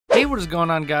Hey, what is going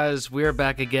on, guys? We are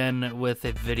back again with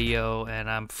a video, and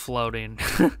I'm floating.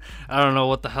 I don't know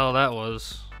what the hell that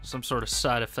was. Some sort of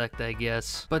side effect, I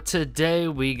guess. But today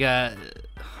we got...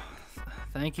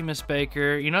 Thank you, Miss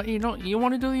Baker. You want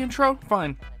to do the intro?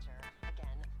 Fine.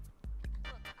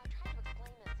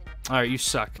 Alright, you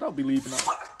suck. Don't be leaving.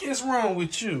 What is wrong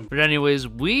with you? But anyways,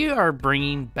 we are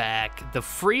bringing back the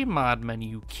free mod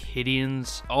menu,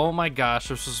 Kidians. Oh my gosh,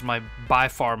 this was by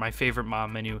far my favorite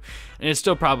mod menu, and it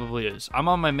still probably is. I'm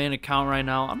on my main account right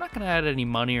now. I'm not going to add any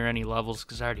money or any levels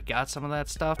because I already got some of that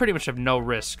stuff. Pretty much have no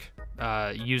risk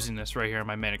using this right here on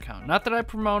my main account. Not that I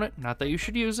promote it, not that you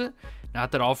should use it,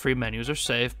 not that all free menus are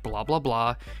safe, blah, blah,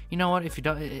 blah. You know what? If you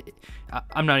don't,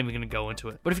 I'm not even going to go into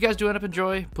it. But if you guys do end up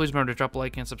enjoy, please remember to drop a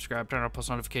like and subscribe, turn on post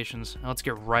notifications. Now let's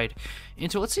get right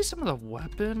into it. Let's see some of the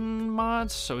weapon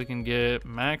mods so we can get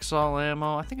max all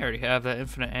ammo. I think I already have that.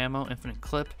 Infinite ammo, infinite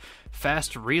clip,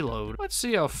 fast reload. Let's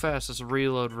see how fast this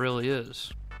reload really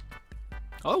is.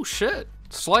 Oh, shit.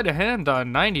 Sleight of hand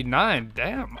on 99.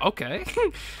 Damn, okay.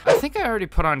 I think I already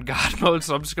put on God mode,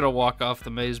 so I'm just going to walk off the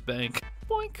maze bank.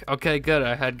 Boink. Okay, good.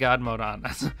 I had God mode on.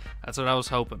 That's what I was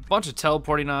hoping. Bunch of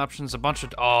teleporting options, a bunch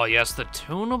of... Oh, yes, the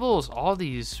tunables. All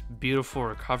these beautiful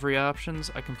recovery options.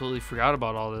 I completely forgot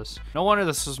about all this. No wonder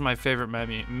this was my favorite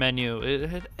menu.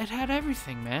 It had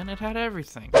everything, man. It had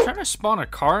everything. I'm trying to spawn a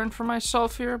car in for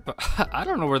myself here, but I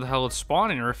don't know where the hell it's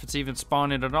spawning or if it's even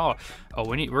spawning at all. Oh,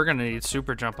 we're going to need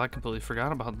super jump. I completely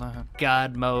forgot about that.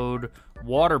 God mode.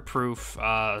 Waterproof,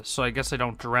 so I guess I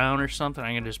don't drown or something.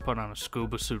 I can just put on a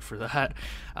scuba suit for that.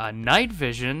 Night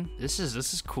vision. This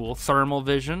is cool. Thermal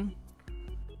vision.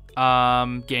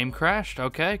 Game crashed.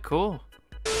 Okay, cool.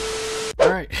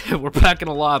 Alright, we're back in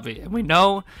the lobby. And we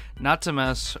know not to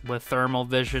mess with thermal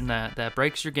vision. That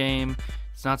breaks your game.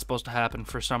 It's not supposed to happen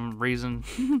for some reason.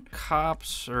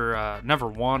 Cops, or never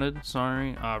wanted,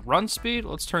 sorry. Run speed.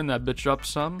 Let's turn that bitch up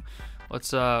some.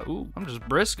 Let's, ooh, I'm just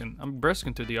brisking. I'm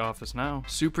brisking through the office now.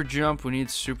 Super jump, we need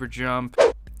super jump.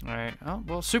 Alright, oh,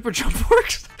 well, super jump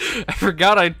works. I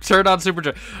forgot I turned on super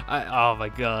jump. Oh my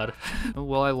god.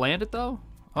 Will I land it though?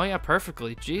 Oh yeah,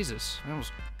 perfectly. Jesus, I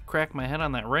almost cracked my head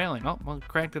on that railing. Oh, well,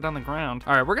 cracked it on the ground.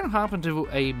 Alright, we're gonna hop into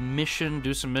a mission,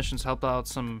 do some missions, help out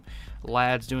some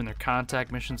lads doing their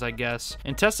contact missions, I guess,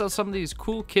 and test out some of these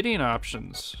cool kitting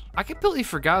options. I completely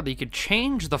forgot that you could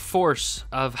change the force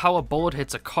of how a bullet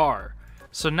hits a car.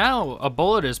 So now a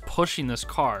bullet is pushing this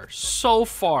car so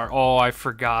far. Oh, I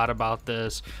forgot about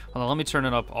this. Hold on, let me turn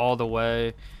it up all the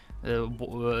way.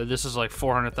 This is like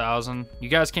 400,000. You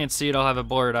guys can't see it. I'll have it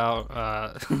blurred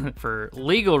out for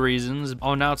legal reasons.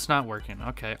 Oh, now it's not working.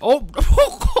 Okay. Oh,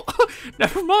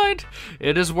 never mind.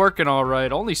 It is working all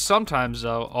right. Only sometimes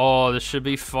though. Oh, this should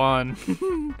be fun.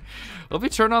 Let me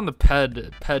turn on the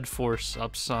ped force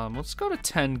up some. Let's go to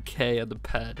 10K of the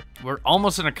ped. We're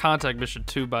almost in a contact mission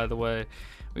too, by the way.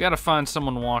 We gotta find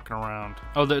someone walking around.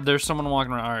 Oh, there's someone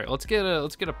walking around. All right, let's get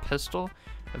a pistol,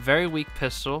 a very weak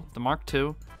pistol, the Mark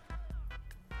II.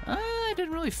 I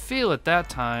didn't really feel it that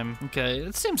time. Okay,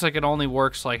 it seems like it only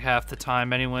works like half the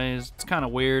time anyways. It's kind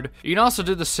of weird. You can also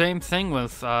do the same thing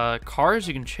with cars.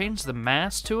 You can change the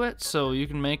mass to it, so you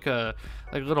can make a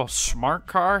little smart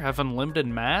car, have unlimited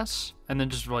mass, and then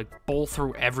just like bowl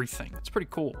through everything. It's pretty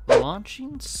cool.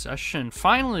 Launching session.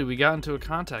 Finally, we got into a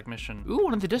contact mission. Ooh,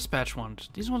 one of the dispatch ones.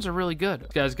 These ones are really good.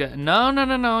 This guy's got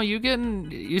no.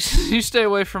 You stay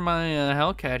away from my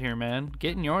Hellcat here, man.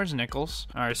 Getting yours, Nichols.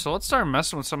 All right, so let's start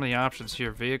messing with some of the options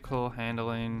here. Vehicle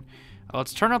handling.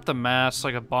 Let's turn up the mass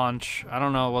like a bunch. I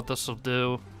don't know what this will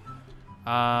do.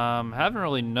 Haven't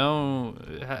really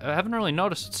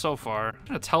noticed it so far. I'm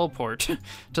gonna teleport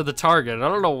to the target. I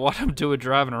don't know what I'm doing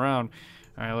driving around.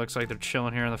 Alright, looks like they're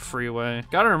chilling here on the freeway.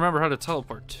 Gotta remember how to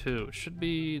teleport too. It should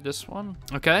be this one.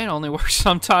 Okay, it only works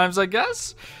sometimes, I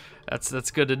guess.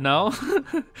 That's good to know.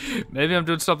 Maybe I'm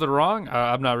doing something wrong.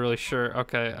 I'm not really sure.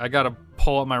 Okay, I gotta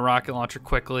pull up my rocket launcher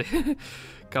quickly.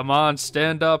 Come on,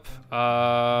 stand up.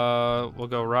 We'll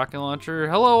go rocket launcher.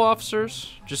 Hello,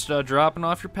 officers. Just dropping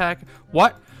off your pack.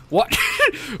 What? What?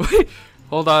 Wait,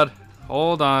 hold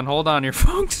on here,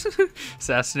 folks.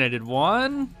 Assassinated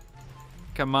one.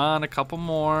 Come on, a couple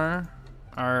more.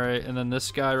 All right, and then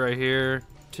this guy right here.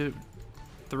 2,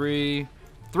 3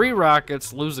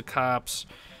 rockets. Lose the cops.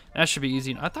 That should be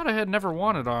easy. I thought I had never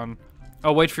wanted on.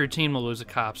 Oh, wait for your team to lose the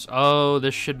cops. Oh,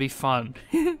 this should be fun.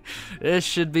 This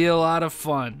should be a lot of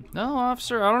fun. No,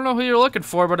 officer, I don't know who you're looking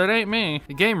for, but it ain't me.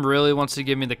 The game really wants to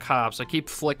give me the cops. I keep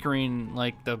flickering,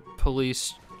 like, the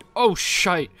police. Oh,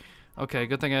 shite. Okay,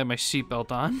 good thing I had my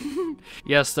seatbelt on.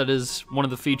 Yes, that is one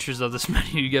of the features of this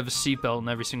menu. You have a seatbelt in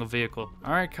every single vehicle.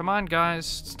 All right, come on,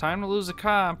 guys. It's time to lose the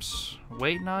cops.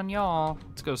 Waiting on y'all.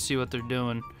 Let's go see what they're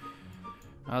doing.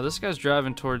 This guy's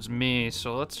driving towards me,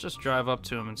 so let's just drive up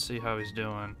to him and see how he's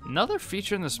doing. Another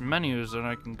feature in this menu is that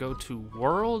I can go to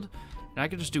World, and I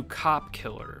can just do Cop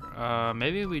Killer.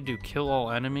 Maybe we do Kill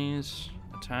All Enemies,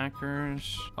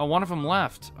 Attackers. Oh, one of them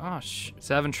left. Oh, he's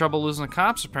having trouble losing the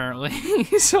cops, apparently.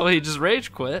 So he just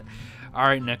rage quit. All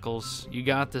right, Nichols, you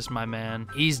got this, my man.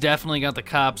 He's definitely got the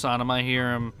cops on him. I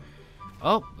hear him.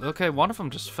 Oh, okay, one of them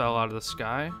just fell out of the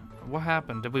sky. What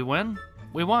happened? Did we win?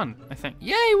 We won, I think.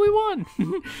 Yay, we won!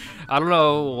 I don't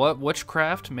know what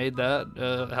witchcraft made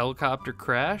that helicopter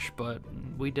crash, but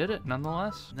we did it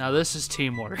nonetheless. Now this is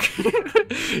teamwork.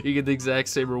 You get the exact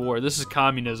same reward. This is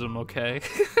communism, okay?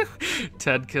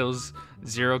 10 kills,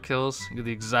 0 kills, you get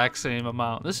the exact same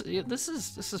amount. This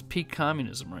is peak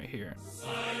communism right here.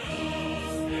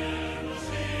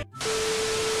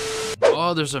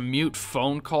 Oh, there's a mute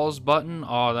phone calls button.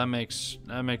 Oh, that makes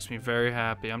me very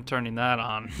happy. I'm turning that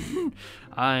on.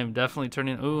 I am definitely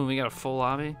turning. Ooh, we got a full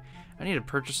lobby. I need to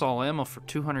purchase all ammo for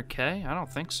 200K? I don't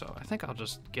think so. I think I'll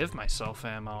just give myself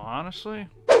ammo, honestly.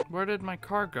 Where did my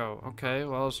car go? Okay,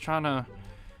 well, I was trying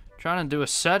to do a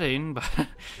setting, but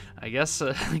I guess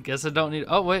I don't need.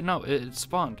 Oh wait, no, it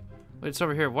spawned. Wait, it's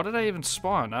over here. What did I even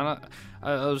spawn? I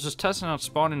was just testing out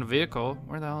spawning a vehicle.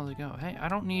 Where the hell did it go? Hey, I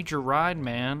don't need your ride,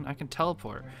 man. I can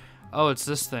teleport. Oh, it's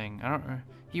this thing.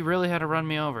 He really had to run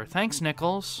me over. Thanks,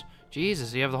 Nichols.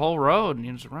 Jesus, you have the whole road and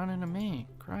you just run into me.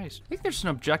 Christ. I think there's an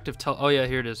objective oh yeah,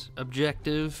 here it is.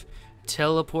 Objective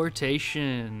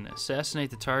teleportation. Assassinate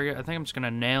the target. I think I'm just gonna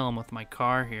nail him with my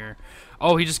car here.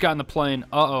 Oh, he just got in the plane.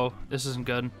 Uh-oh, this isn't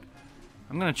good.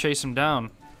 I'm gonna chase him down.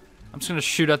 I'm just gonna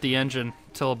shoot at the engine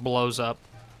till it blows up.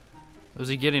 Was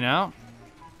he getting out?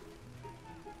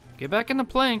 Get back in the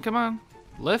plane, come on.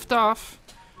 Lift off.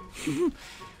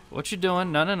 What you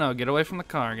doing? No, get away from the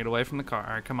car, get away from the car.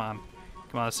 All right, come on.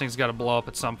 Come on, this thing's gotta blow up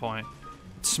at some point.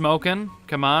 It's smoking,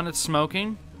 come on, it's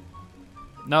smoking.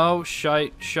 No,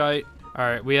 shite. All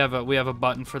right, we have a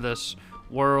button for this.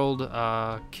 World,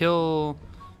 kill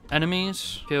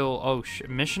enemies, kill,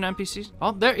 mission NPCs.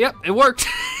 Oh, there, yep, it worked.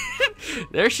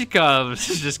 There she comes,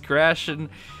 just crashing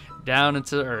down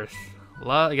into the earth.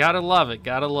 Gotta love it,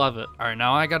 gotta love it. All right,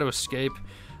 now I gotta escape.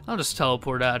 I'll just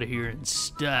teleport out of here in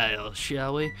style,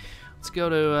 shall we? Let's go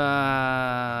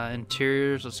to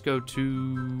interiors. Let's go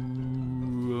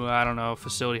to, I don't know,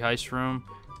 facility heist room.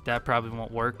 That probably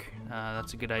won't work.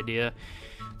 That's a good idea.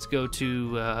 Let's go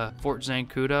to Fort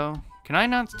Zancudo. Can I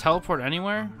not teleport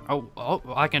anywhere? Oh,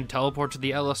 I can teleport to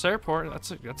the LS airport.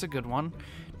 That's a good one.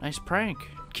 Nice prank.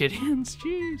 Gideons,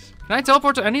 jeez. Can I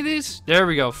teleport to any of these? There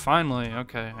we go, finally.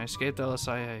 Okay, I escaped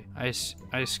LSIA. I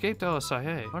escaped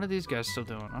LSIA. What are these guys still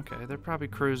doing? Okay, they're probably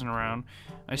cruising around.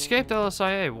 I escaped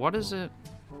LSIA. What is it?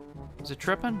 Is it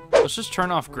tripping? Let's just turn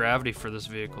off gravity for this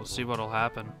vehicle, see what'll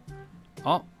happen.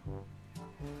 Oh.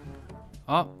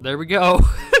 Oh, there we go.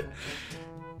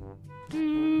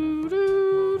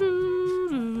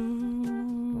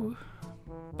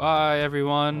 Bye,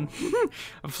 everyone.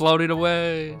 I'm floating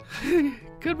away.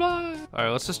 Goodbye. All right,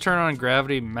 let's just turn on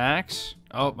gravity max.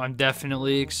 Oh, I'm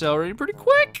definitely accelerating pretty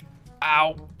quick.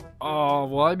 Ow. Oh,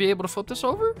 will I be able to flip this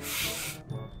over?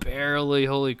 Barely,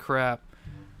 holy crap.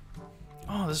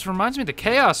 Oh, this reminds me of the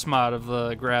chaos mod of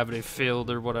the gravity field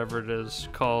or whatever it is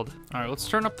called. All right, let's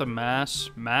turn up the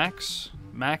mass. Max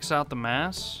out the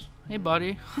mass. Hey,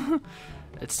 buddy.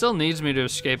 It still needs me to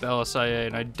escape LSIA,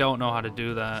 and I don't know how to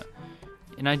do that.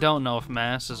 And I don't know if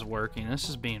mass is working. This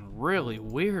is being really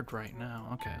weird right now.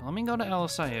 Okay, let me go to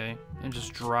LSIA and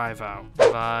just drive out.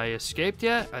 Have I escaped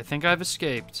yet? I think I've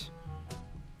escaped.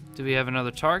 Do we have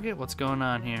another target? What's going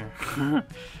on here?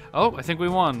 Oh, I think we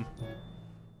won.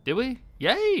 Did we?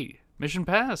 Yay! Mission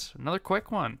pass. Another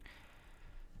quick one.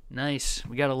 Nice.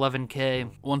 We got 11K.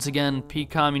 Once again, peak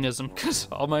communism, because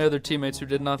all my other teammates who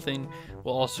did nothing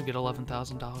will also get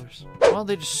 $11,000. Well,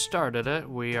 they just started it.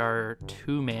 We are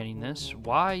two-manning this.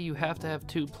 Why you have to have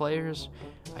 2 players,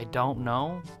 I don't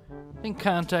know. I think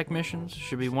contact missions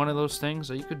should be one of those things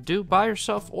that you could do by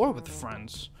yourself or with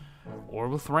friends. Or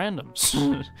with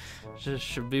randoms. Just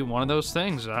should be one of those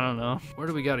things. I don't know. Where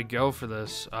do we got to go for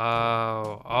this?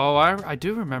 I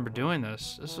do remember doing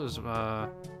this. This was, I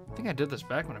think I did this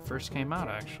back when it first came out,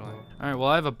 actually. All right, well,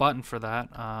 I have a button for that.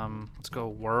 Let's go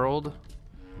world.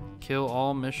 Kill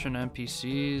all mission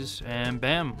NPCs, and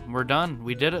bam, we're done.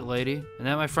 We did it, lady. And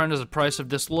that, my friend, is the price of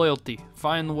disloyalty.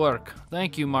 Fine work.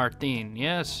 Thank you, Martine.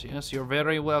 Yes, you're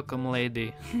very welcome,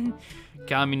 lady.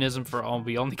 Communism for all.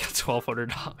 We only got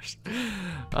 $1,200.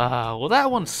 Well, that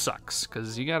one sucks,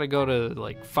 because you got to go to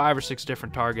like 5 or 6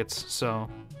 different targets, so,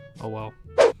 oh well.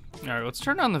 All right, let's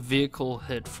turn on the vehicle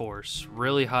hit force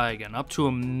really high again, up to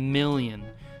 1 million.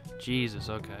 Jesus,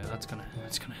 okay, that's gonna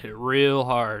hit real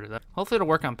hard. Hopefully it'll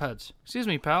work on pets. Excuse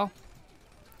me, pal.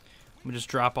 Let me just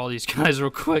drop all these guys real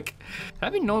quick.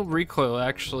 Having no recoil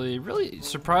actually really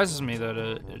surprises me that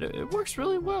it works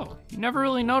really well. You never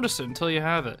really notice it until you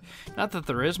have it. Not that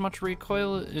there is much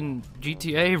recoil in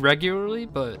GTA regularly,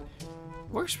 but it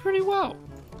works pretty well.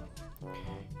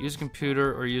 Use a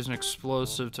computer or use an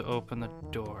explosive to open the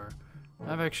door. I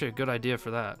have actually a good idea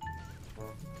for that.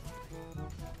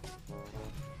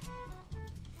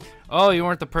 Oh, you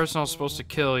weren't the person I was supposed to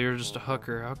kill. You're just a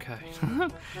hooker. Okay.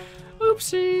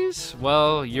 Oopsies.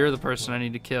 Well, you're the person I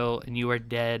need to kill, and you are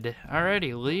dead.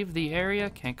 Alrighty, leave the area.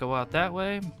 Can't go out that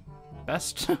way.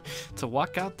 Best to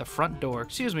walk out the front door.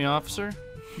 Excuse me, officer.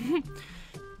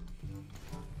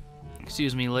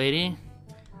 Excuse me, lady.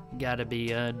 Gotta be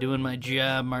doing my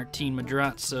job Martin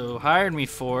Madrazo hired me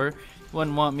for.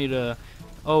 Wouldn't want me to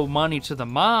owe money to the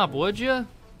mob, would you?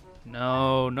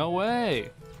 No, no way.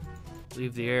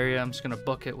 Leave the area. I'm just gonna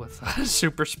book it with a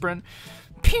super sprint.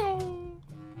 Pew!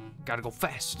 Gotta go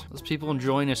fast. Those people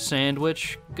enjoying a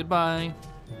sandwich. Goodbye.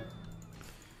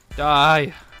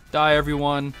 Die. Die,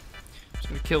 everyone. I'm just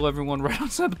gonna kill everyone right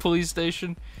outside the police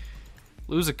station.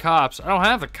 Lose the cops. I don't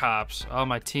have the cops. Oh,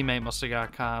 my teammate must have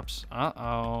got cops.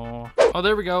 Uh-oh. Oh,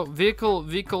 there we go.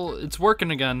 Vehicle. It's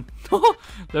working again.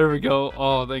 There we go.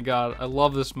 Oh, thank God. I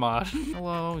love this mod.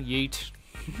 Hello, yeet.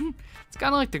 It's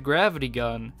kind of like the gravity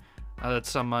gun that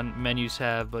some menus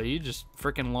have, but you just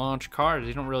freaking launch cars.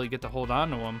 You don't really get to hold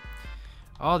on to them.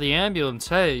 Oh, the ambulance.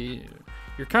 Hey,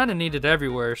 you're kind of needed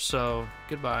everywhere, so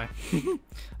goodbye.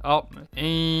 Oh,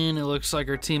 and it looks like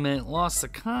our teammate lost the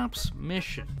cops.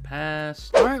 Mission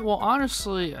passed. All right, well,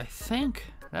 honestly, I think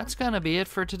that's gonna be it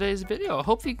for today's video.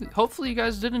 Hopefully you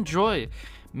guys did enjoy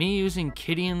me using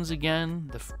Kidians again,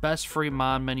 the best free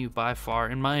mod menu by far,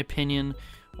 in my opinion.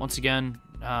 Once again,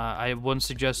 I wouldn't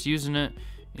suggest using it.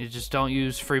 You just don't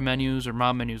use free menus or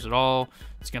mod menus at all.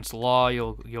 It's against the law.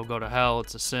 You'll go to hell.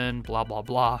 It's a sin. Blah blah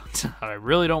blah. I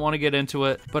really don't want to get into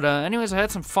it. But anyways, I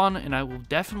had some fun, and I will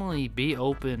definitely be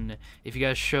open if you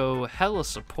guys show hella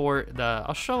support.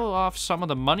 I'll show off some of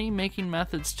the money-making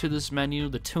methods to this menu,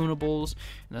 the tunables,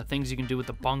 and the things you can do with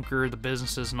the bunker, the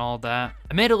businesses, and all that.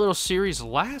 I made a little series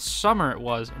last summer,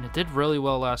 and it did really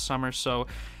well last summer. So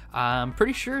I'm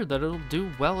pretty sure that it'll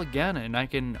do well again, and I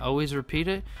can always repeat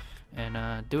it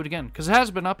and do it again, because it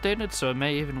has been updated, so it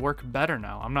may even work better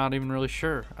now. I'm not even really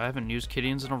sure. I haven't used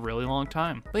Kidians in a really long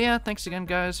time. But yeah, thanks again,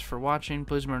 guys, for watching.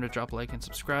 Please remember to drop a like and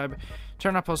subscribe.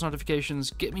 Turn on post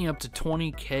notifications. Get me up to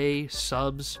 20K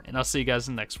subs, and I'll see you guys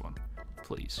in the next one.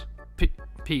 Please.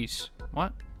 Peace.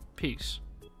 What? Peace.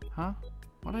 Huh?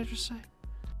 What did I just say?